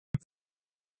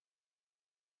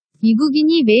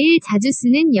미국인이 매일 자주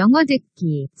쓰는 영어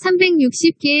듣기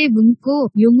 360개의 문구,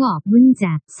 용어,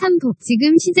 문장, 3부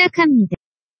지금 시작합니다.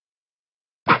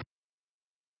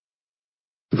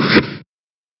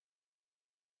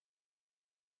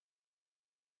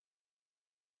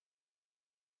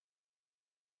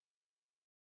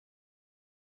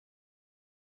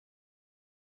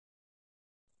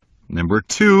 Number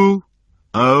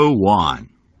 201.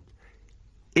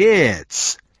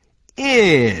 It's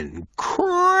incredible.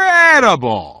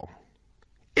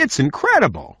 It's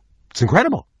incredible. It's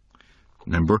incredible.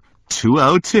 Number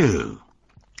 202.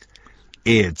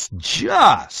 It's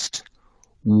just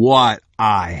what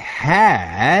I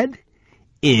had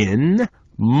in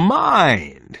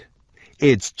mind.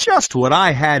 It's just what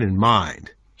I had in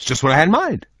mind. It's just what I had in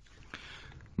mind.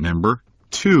 Number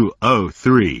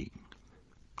 203.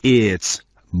 It's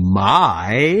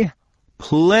my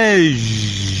pleasure.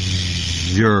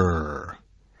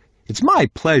 It's my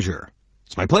pleasure.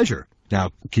 It's my pleasure.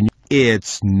 Now,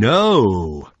 it's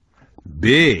no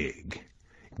big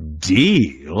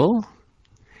deal.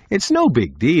 It's no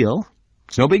big deal.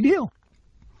 It's no big deal.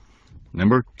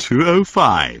 Number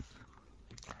 205.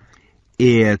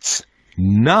 It's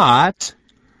not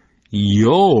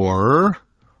your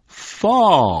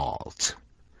fault.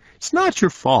 It's not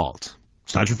your fault.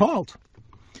 It's not your fault.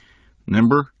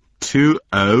 Number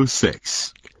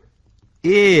 206.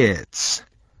 It's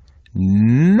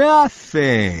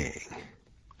nothing.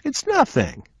 It's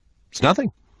nothing. It's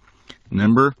nothing.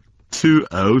 Number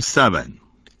 207.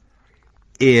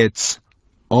 It's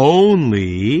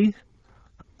only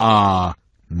a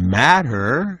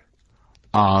matter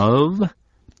of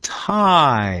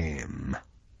time.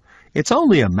 It's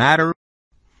only a matter.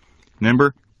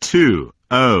 Number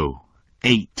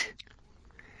 208.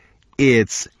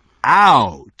 It's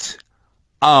out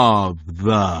of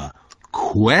the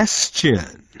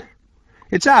question.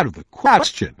 It's out of the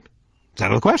question. It's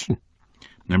out of the question.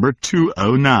 Number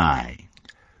 209.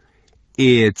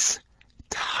 It's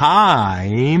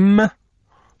time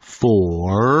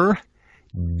for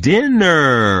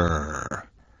dinner.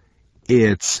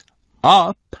 It's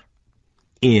up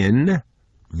in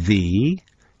the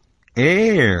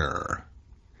air.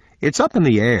 It's up in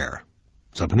the air.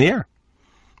 It's up in the air.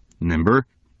 Number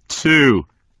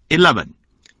 211.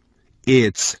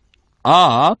 It's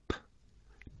up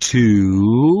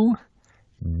to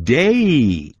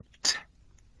date.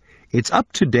 It's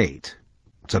up to date.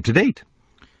 It's up to date.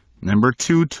 Number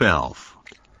 212.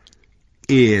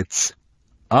 It's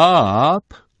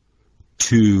up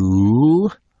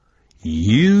to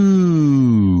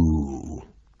you.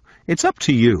 It's up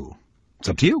to you. It's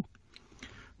up to you.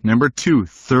 Number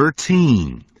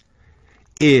 213.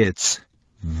 It's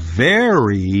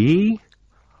very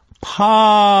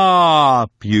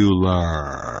popular.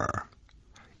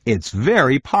 It's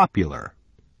very popular.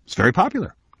 It's very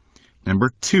popular.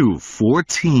 Number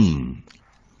 214.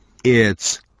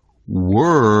 It's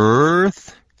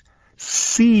worth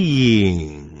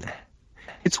seeing.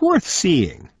 It's worth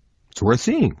seeing. It's worth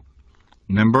seeing.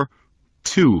 Number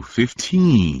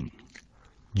 215.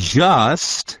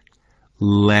 Just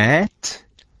let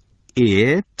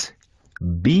it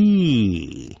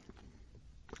be.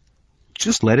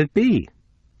 Just let it be.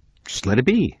 Just let it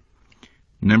be.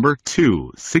 Number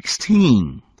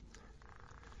 216.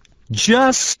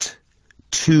 Just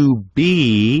to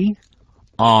be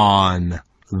on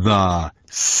the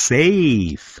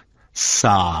safe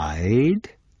side.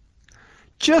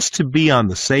 Just to be on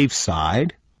the safe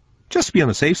side. Just to be on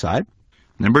the safe side.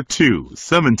 Number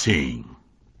 217.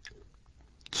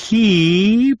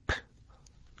 Keep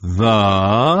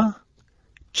the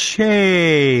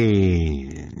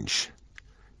change.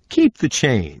 Keep the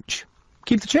change.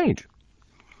 Keep the change.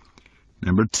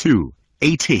 Number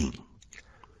 218.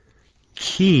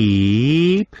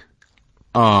 Keep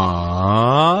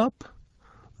up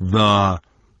the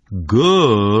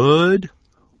good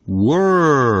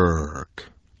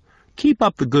work. Keep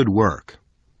up the good work.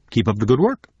 Keep up the good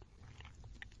work.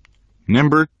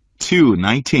 Number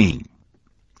 219.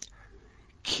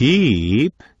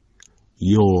 Keep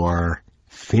your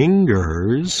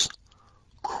fingers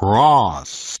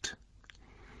crossed.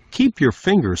 Keep your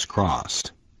fingers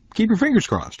crossed. Keep your fingers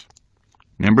crossed.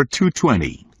 Number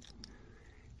 220.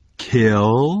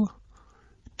 Kill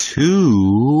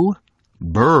 2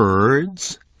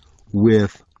 birds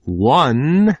with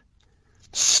 1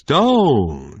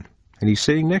 stone. And he's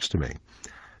sitting next to me.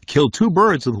 Kill 2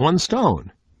 birds with 1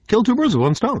 stone. Kill 2 birds with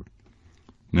 1 stone.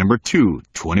 Number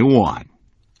 221.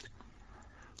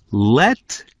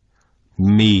 Let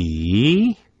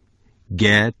me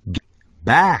get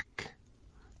back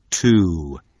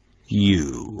to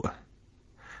you.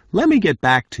 Let me get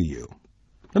back to you.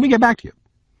 Let me get back to you.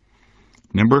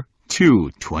 Number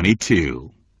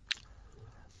 222.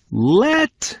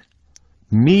 Let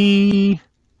me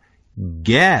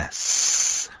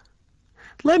guess.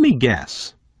 Let me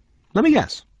guess. Let me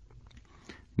guess.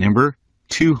 Number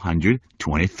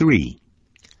 223.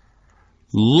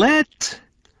 Let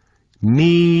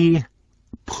me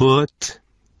put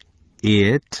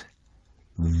it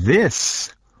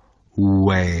this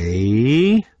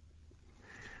way.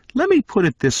 Let me put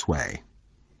it this way.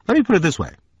 Let me put it this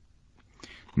way.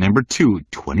 Number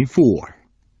 224.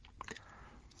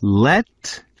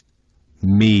 Let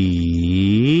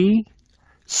me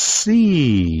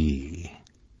see.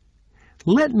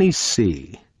 Let me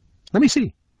see. Let me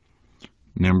see.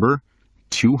 Number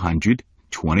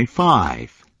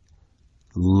 225.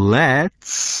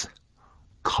 Let's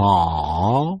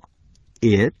call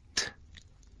it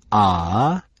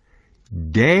a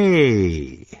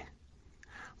day.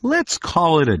 Let's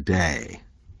call it a day.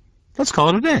 Let's call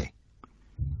it a day.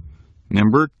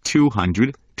 Number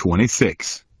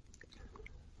 226.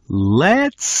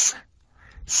 Let's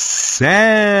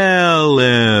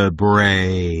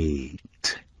celebrate.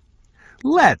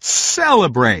 Let's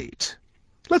celebrate.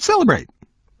 Let's celebrate.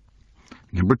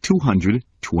 Number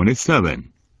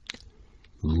 227.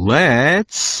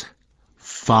 Let's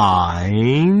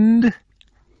find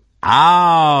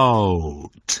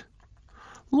out.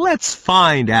 Let's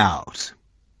find out.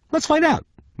 Let's find out.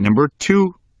 Number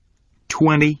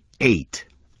 228.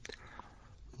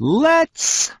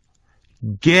 Let's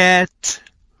get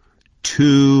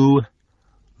to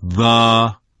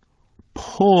the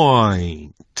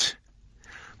point.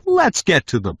 Let's get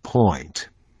to the point.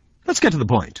 Let's get to the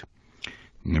point.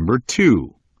 Number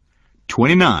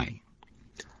 229.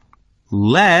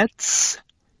 Let's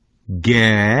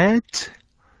get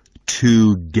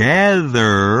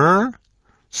together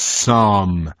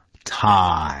sometime.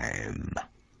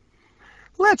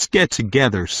 Let's get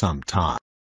together sometime.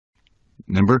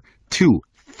 Number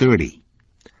 230.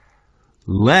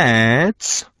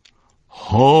 Let's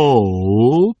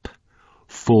hope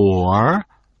for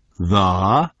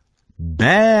the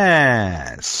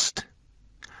best.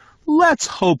 Let's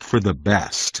hope for the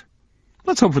best.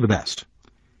 Let's hope for the best.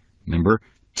 Number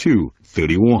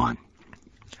 231.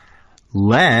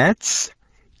 Let's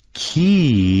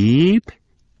keep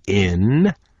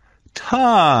in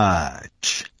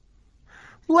touch.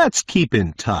 Let's keep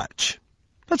in touch.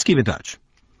 Let's keep in touch.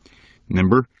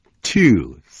 Number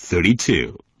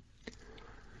 232.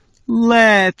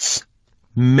 Let's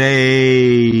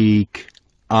make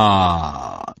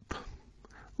up.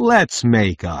 Let's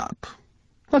make up.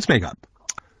 Let's make up.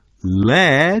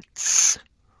 Let's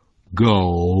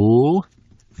go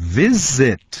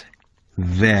visit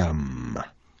them.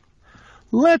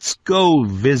 Let's go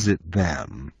visit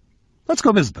them. Let's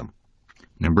go visit them.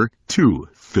 Number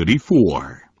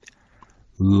 234.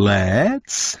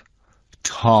 Let's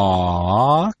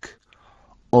talk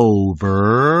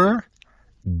over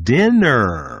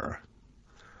dinner.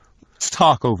 Let's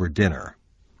talk over dinner.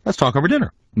 Let's talk over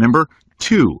dinner. Number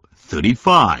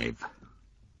 235.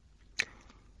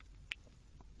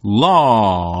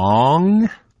 Long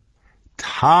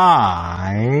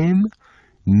time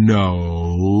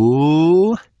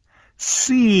no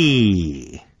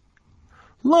see.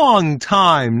 Long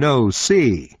time no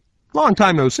see. Long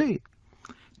time no see.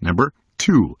 Number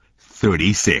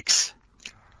 236.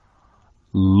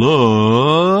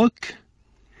 Look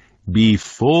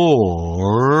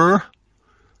before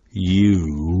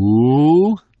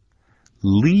you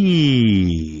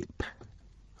leap.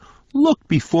 Look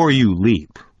before you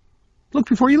leap. Look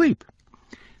before you leap.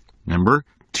 Number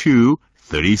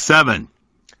 237.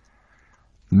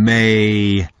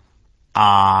 May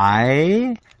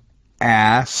I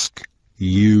ask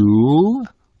you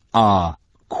a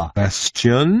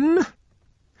question?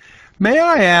 May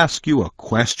I ask you a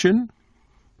question?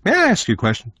 May I ask you a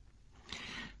question?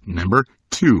 Number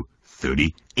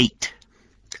 238.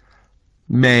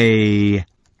 May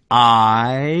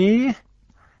I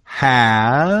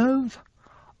have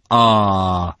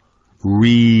a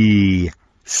receipt?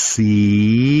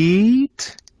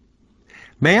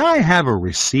 May I have a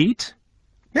receipt?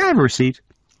 May I have a receipt?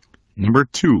 Number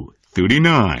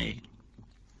 239.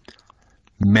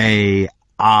 May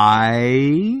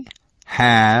I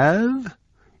have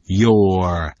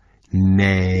your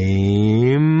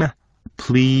name,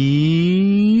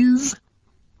 please?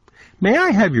 May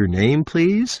I have your name,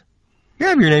 please? May I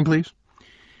have your name, please?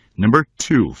 Number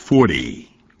 240.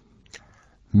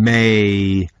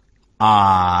 May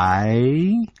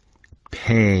I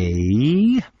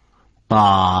pay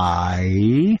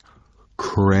by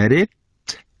credit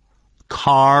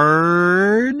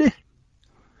card?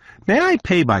 May I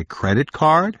pay by credit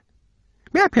card?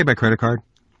 May I pay by credit card?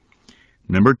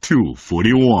 Number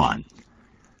 241.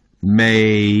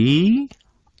 May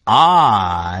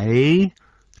I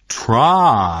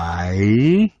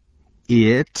try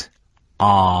it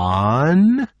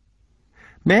on?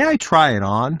 May I try it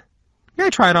on? May I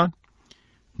try it on?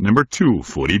 Number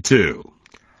 242.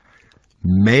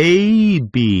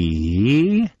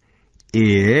 Maybe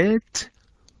it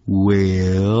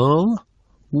will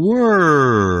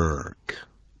work.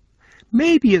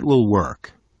 Maybe it will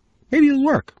work. Maybe it'll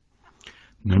work.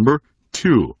 Number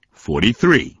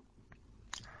 243.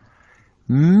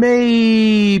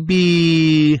 Maybe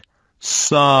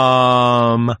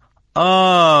some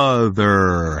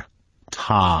other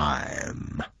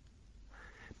time.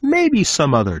 Maybe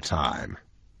some other time.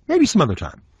 Maybe some other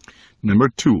time. Number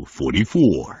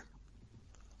 244.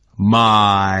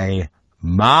 My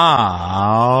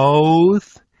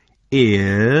mouth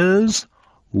is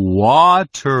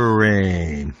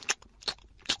watering.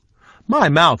 My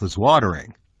mouth is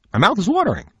watering. My mouth is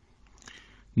watering.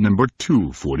 Number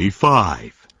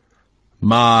 245.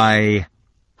 My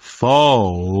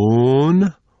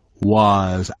phone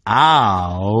was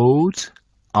out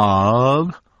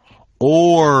of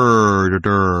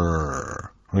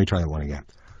order. Let me try that one again.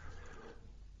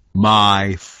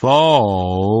 My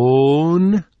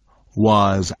phone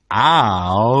was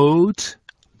out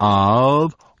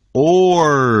of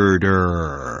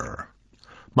order.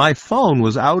 My phone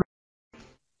was out.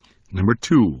 Number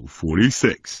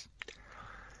 246.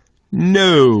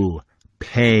 No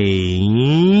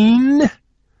pain,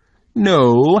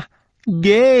 no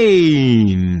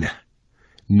gain.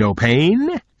 No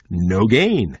pain, no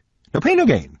gain. No pain, no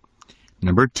gain.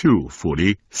 Number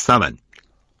 247.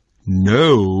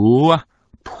 No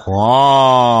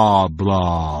problem.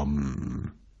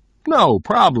 No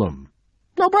problem.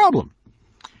 No problem.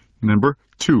 Number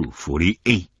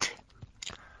 248.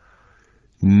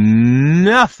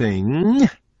 Nothing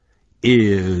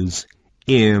is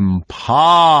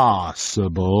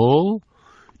impossible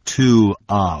to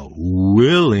a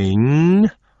willing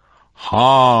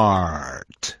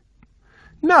heart.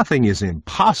 Nothing is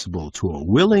impossible to a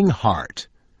willing heart.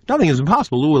 Nothing is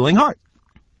impossible to a willing heart.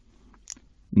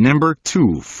 Number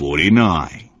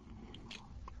 249.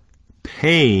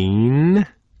 Pain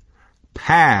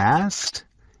past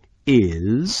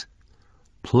is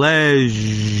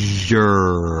pleasure.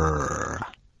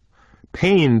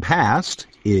 Pain past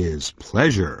is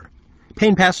pleasure.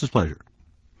 Pain past is pleasure.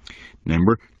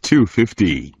 Number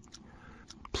 250.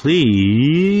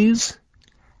 Please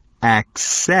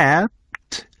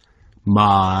accept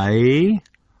my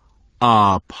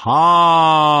apology.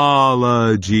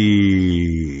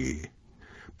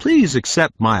 Please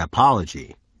accept my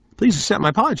apology. Please accept my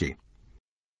apology.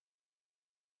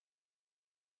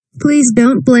 Please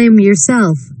don't blame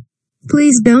yourself.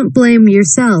 Please don't blame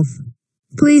yourself.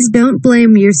 Please don't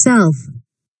blame yourself.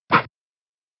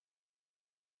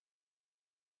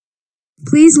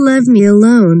 Please leave me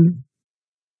alone.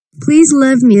 Please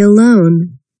leave me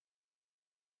alone.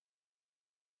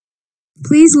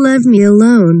 Please leave me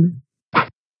alone.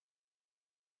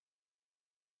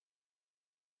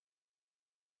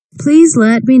 Please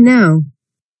let me know.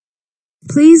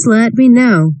 Please let me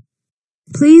know.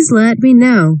 Please let me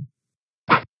know.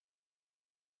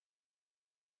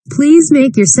 Please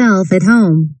make yourself at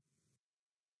home.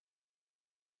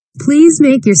 Please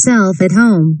make yourself at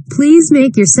home. Please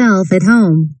make yourself at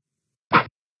home.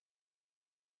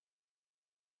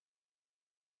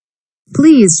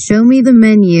 Please show me the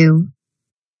menu.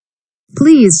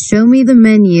 Please show me the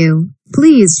menu.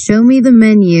 Please show me the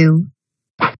menu.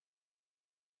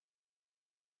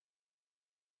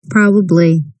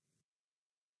 Probably.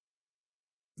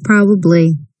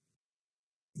 Probably.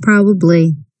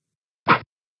 Probably.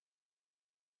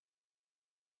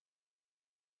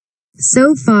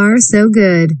 So far, so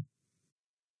good.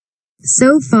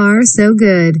 So far, so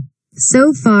good.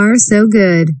 So far, so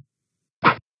good.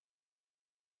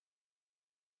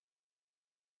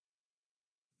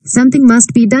 Something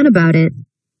must be done about it.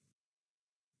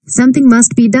 Something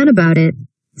must be done about it.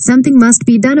 Something must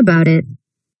be done about it.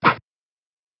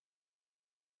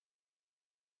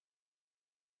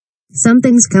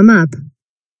 Something's come up.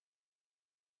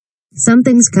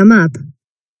 Something's come up.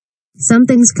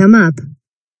 Something's come up.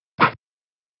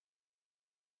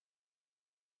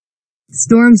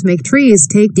 Storms make trees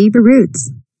take deeper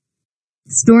roots.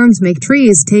 Storms make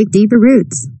trees take deeper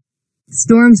roots.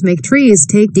 Storms make trees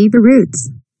take deeper roots.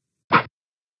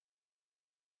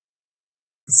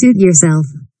 Suit yourself.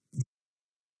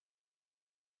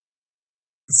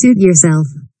 Suit yourself.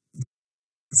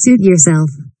 Suit yourself.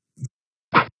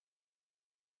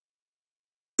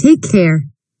 Take care.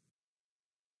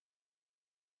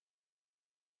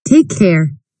 Take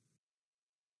care.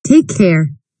 Take care.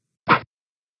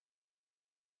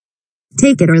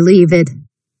 Take it or leave it.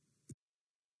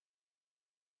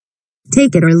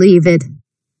 Take it or leave it.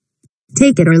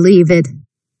 Take it or leave it.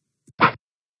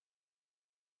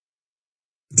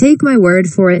 Take my word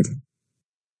for it.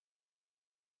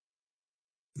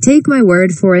 Take my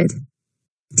word for it.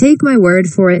 Take my word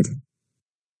for it.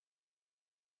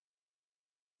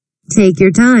 Take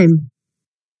your time.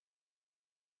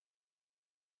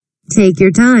 Take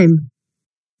your time.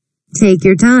 Take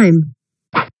your time.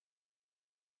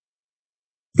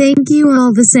 Thank you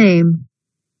all the same.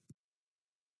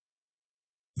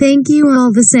 Thank you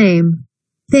all the same.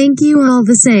 Thank you all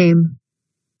the same.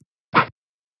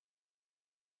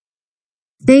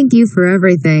 Thank you for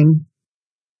everything.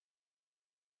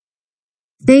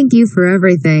 Thank you for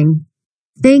everything.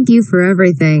 Thank you for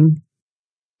everything.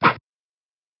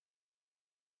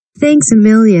 Thanks a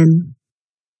million.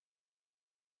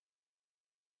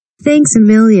 Thanks a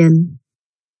million.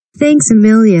 Thanks a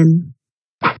million.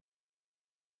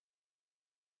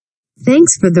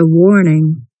 Thanks for the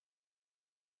warning.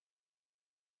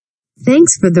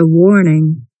 Thanks for the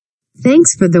warning.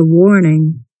 Thanks for the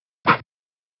warning.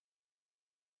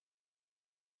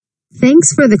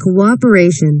 Thanks for the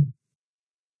cooperation.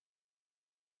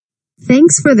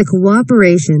 Thanks for the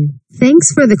cooperation.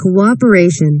 Thanks for the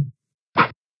cooperation.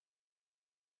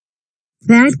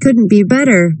 That couldn't be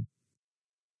better.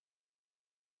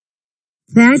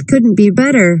 That couldn't be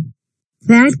better.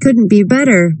 That couldn't be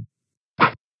better.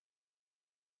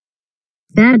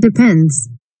 That depends.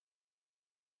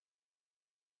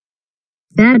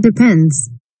 That depends.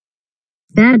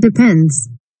 That depends.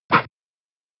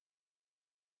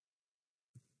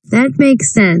 That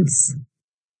makes sense.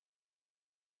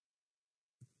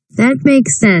 That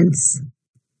makes sense.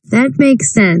 That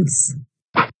makes sense.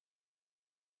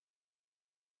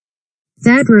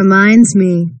 That reminds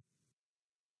me.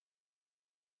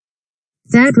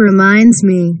 That reminds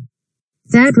me.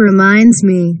 That reminds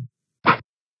me.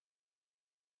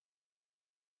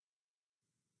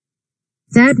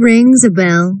 That rings a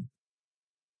bell.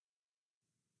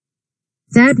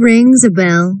 That rings a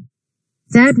bell.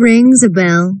 That rings a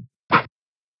bell.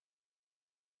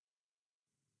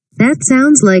 That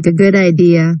sounds like a good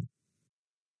idea.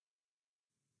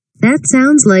 That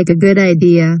sounds like a good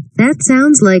idea. That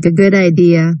sounds like a good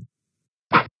idea.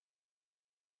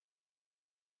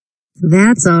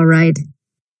 That's all right.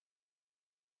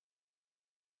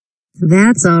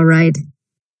 That's all right.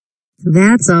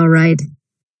 That's all right.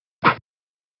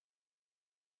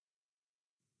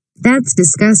 That's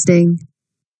disgusting.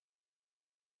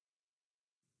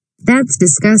 That's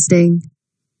disgusting.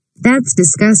 That's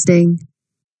disgusting.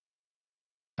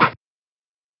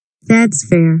 That's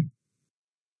fair.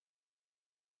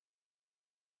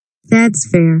 That's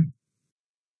fair.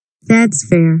 That's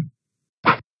fair.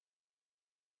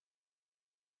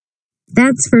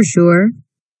 That's for sure.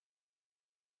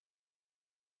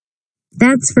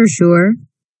 That's for sure.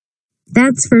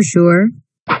 That's for sure.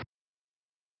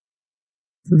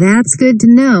 That's good to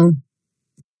know.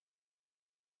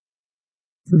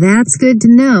 That's good to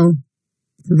know.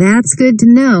 That's good to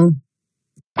know.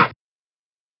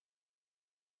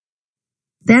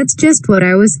 That's just what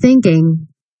I was thinking.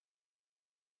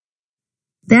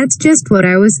 That's just what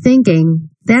I was thinking.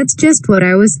 That's just what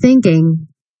I was thinking.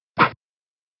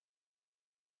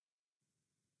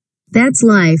 That's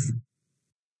life.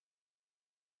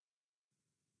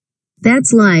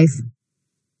 That's life.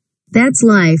 That's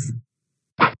life.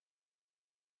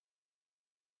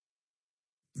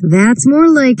 That's more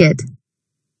like it.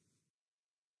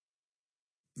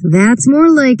 That's more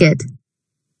like it.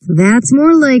 That's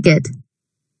more like it.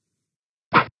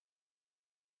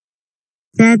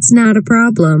 That's not a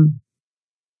problem.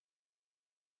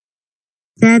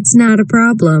 That's not a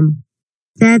problem.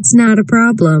 That's not a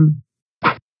problem.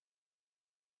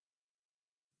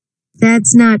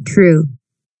 That's not true.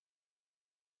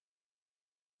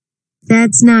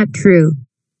 That's not true.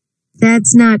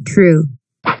 That's not true.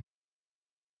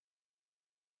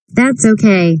 That's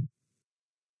okay.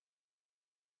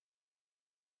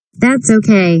 That's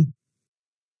okay.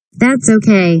 That's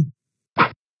okay.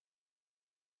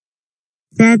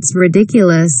 That's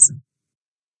ridiculous.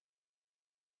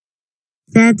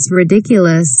 That's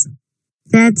ridiculous.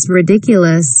 That's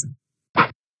ridiculous.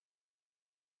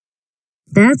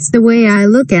 That's the way I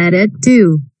look at it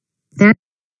too.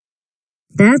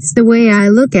 That's the way I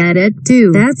look at it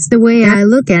too. That's the way I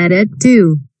look at it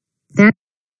too.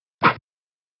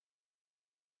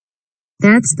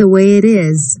 That's the way it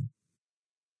is.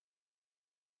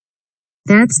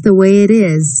 That's the way it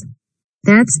is.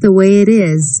 That's the way it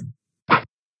is.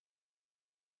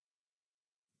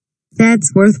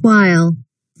 That's worthwhile.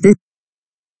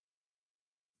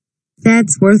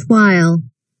 That's worthwhile.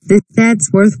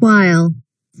 That's worthwhile.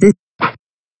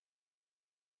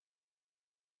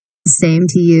 Same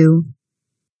to you.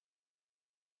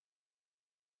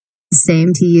 Same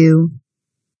to you.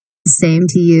 Same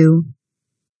to you.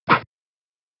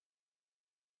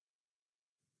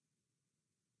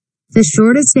 The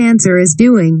shortest answer is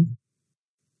doing.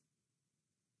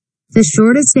 The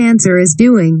shortest answer is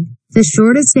doing. The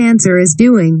shortest answer is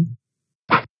doing.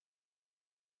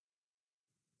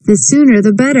 The sooner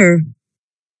the better.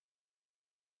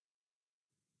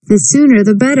 The sooner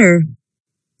the better.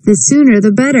 The sooner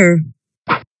the better.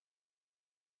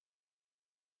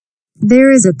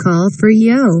 There is a call for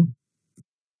yo.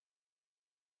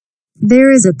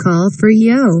 There is a call for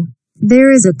yo.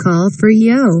 There is a call for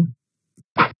yo.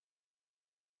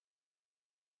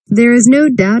 There is no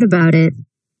doubt about it.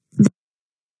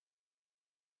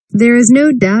 There is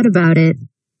no doubt about it.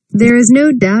 There is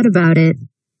no doubt about it.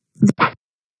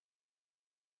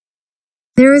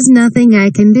 There is nothing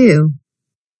I can do.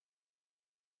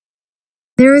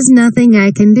 There is nothing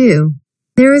I can do.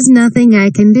 There is nothing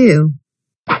I can do.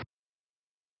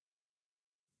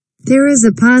 There is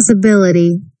a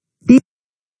possibility.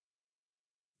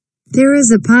 There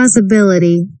is a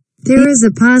possibility. There is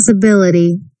a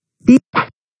possibility.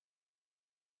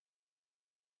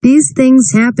 These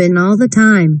things happen all the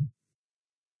time.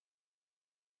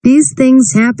 These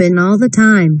things happen all the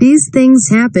time. These things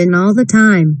happen all the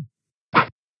time.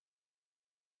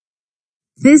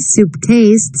 This soup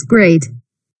tastes great.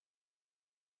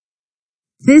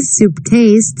 This soup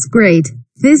tastes great.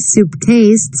 This soup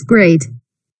tastes great.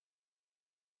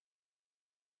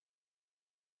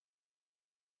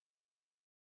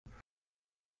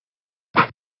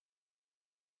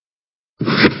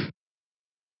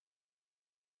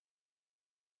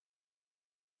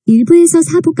 일부에서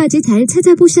 4부까지 잘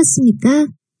찾아보셨습니까?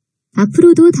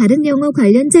 앞으로도 다른 영어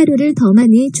관련 자료를 더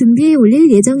많이 준비해 올릴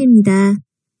예정입니다.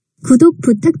 구독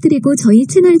부탁드리고 저희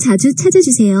채널 자주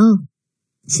찾아주세요.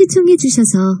 시청해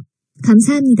주셔서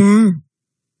감사합니다.